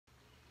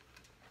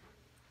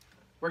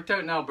Worked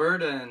out in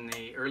Alberta in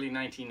the early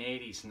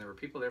 1980s, and there were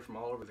people there from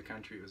all over the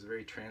country. It was a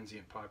very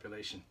transient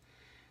population.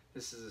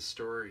 This is a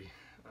story,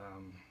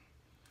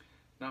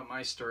 not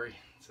my story.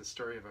 It's a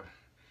story of a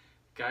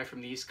guy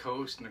from the East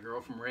Coast and a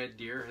girl from Red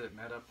Deer that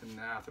met up in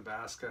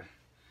Athabasca,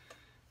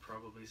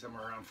 probably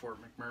somewhere around Fort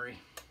McMurray.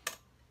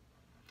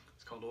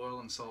 It's called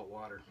Oil and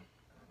Saltwater.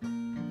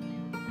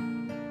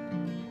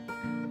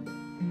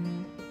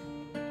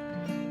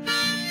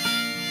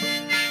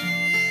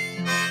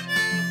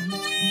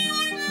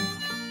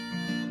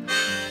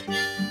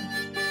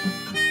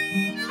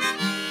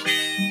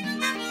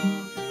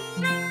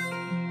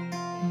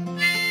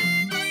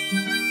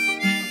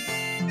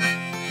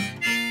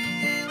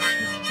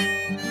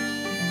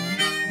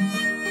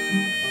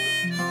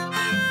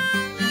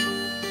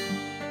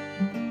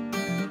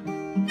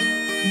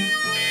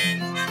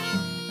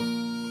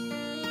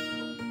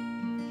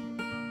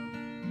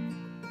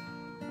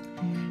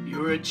 You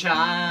were a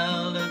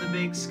child of the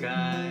big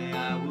sky.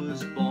 I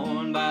was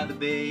born by the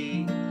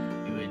bay.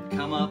 You had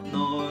come up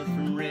north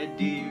from Red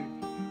Deer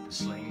to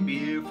sling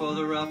beer for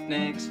the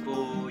roughnecks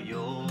for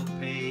your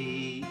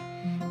pay.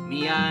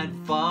 Me, I'd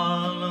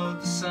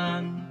followed the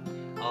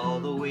sun all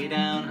the way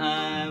down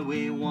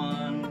Highway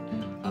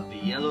 1. Up the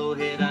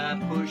Yellowhead I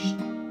pushed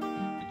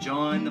to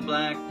join the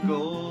black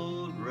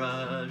gold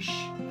rush.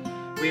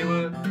 We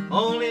were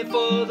only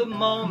for the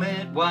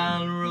moment,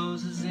 wild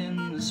roses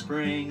in the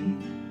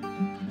spring,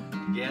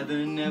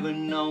 together never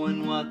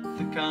knowing what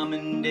the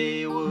coming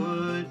day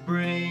would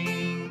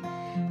bring.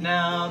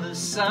 Now the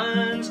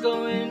sun's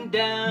going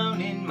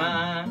down in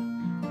my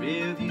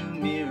rearview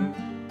mirror.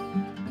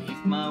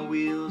 Beneath my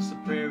wheels the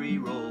prairie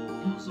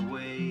rolls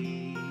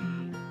away.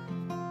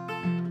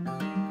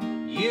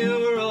 You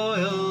were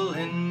oil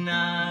and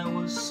I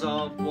was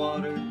salt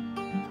water.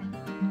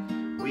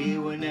 We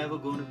were never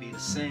going to be the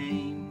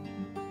same.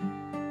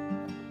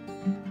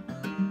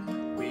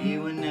 We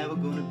were never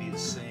going to be the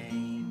same.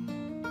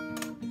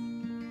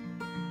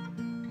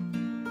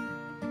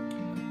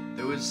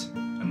 There was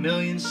a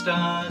million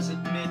stars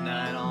at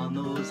midnight on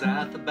those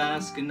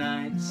Athabasca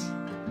nights.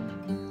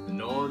 The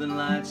northern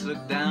lights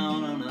looked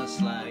down on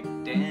us like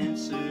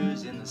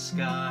dancers in the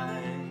sky.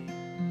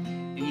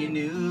 And you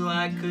knew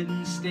I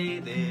couldn't stay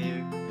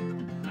there.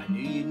 I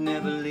knew you'd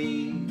never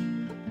leave.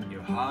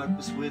 Your heart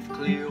was with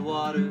clear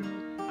water.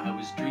 I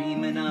was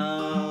dreaming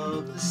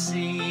of the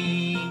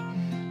sea.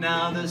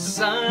 Now the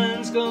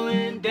sun's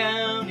going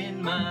down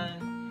in my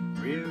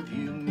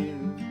rearview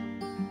mirror.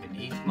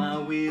 Beneath my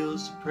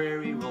wheels the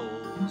prairie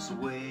rolls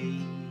away.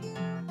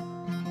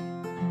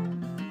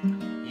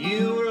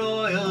 You were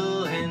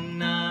oil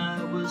and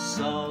I was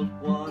salt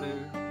water.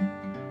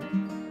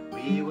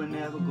 We were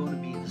never going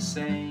to be the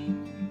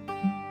same.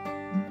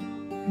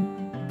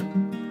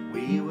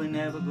 We were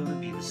never going to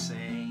be the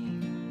same.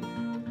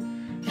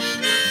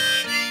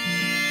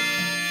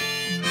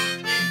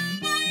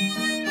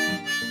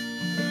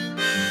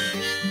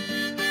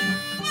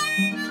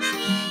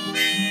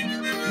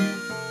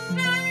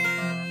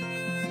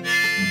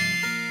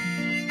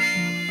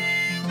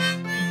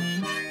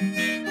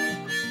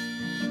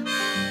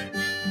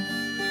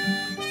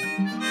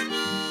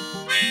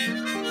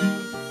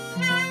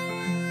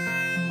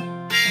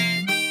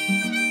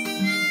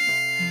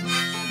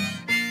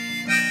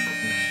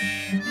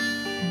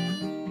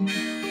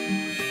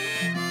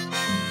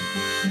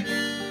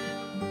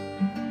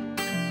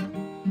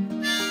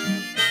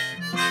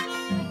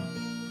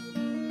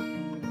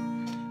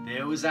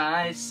 There was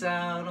ice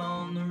out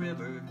on the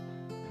river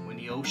when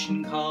the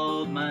ocean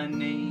called my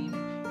name.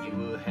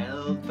 You were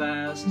held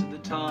fast to the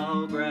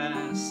tall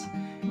grass,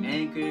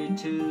 anchored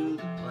to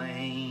the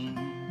plain.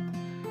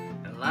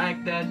 And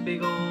like that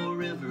big old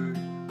river,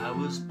 I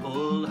was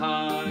pulled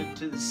hard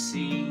to the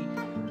sea.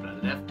 But I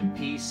left a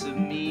piece of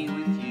me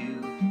with you,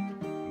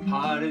 and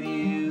part of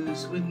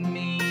you's with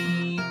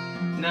me.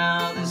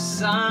 Now the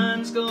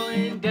sun's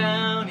going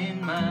down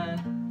in my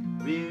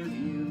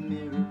rearview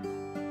mirror.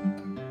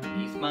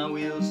 Beneath my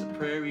wheels the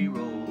prairie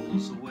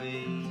rolls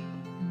away.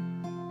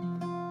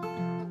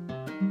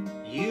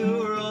 You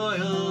were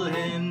oil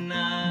and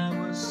I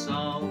was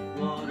salt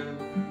water.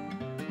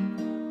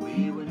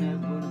 We were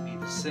never going to be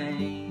the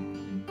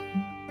same.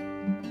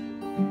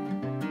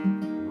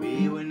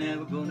 We were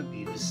never going to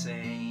be the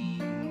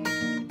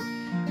same.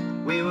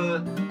 We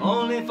were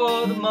only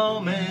for the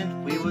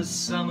moment. We were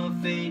summer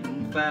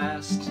fading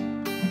fast,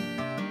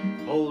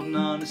 holding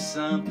on to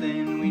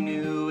something we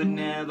knew would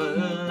never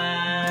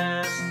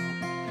last.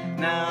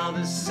 Now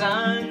the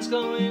sun's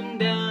going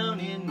down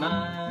in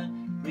my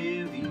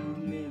rearview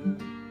mirror.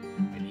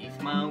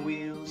 Beneath my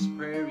wheels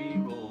prairie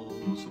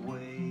rolls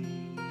away.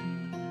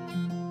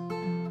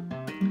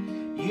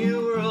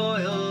 You were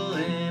oil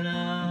and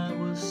I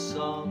was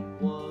salt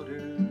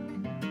water.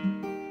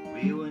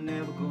 We were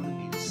never going to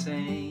be the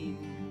same.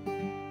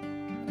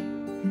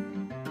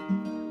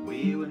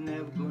 We were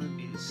never going to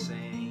be the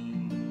same.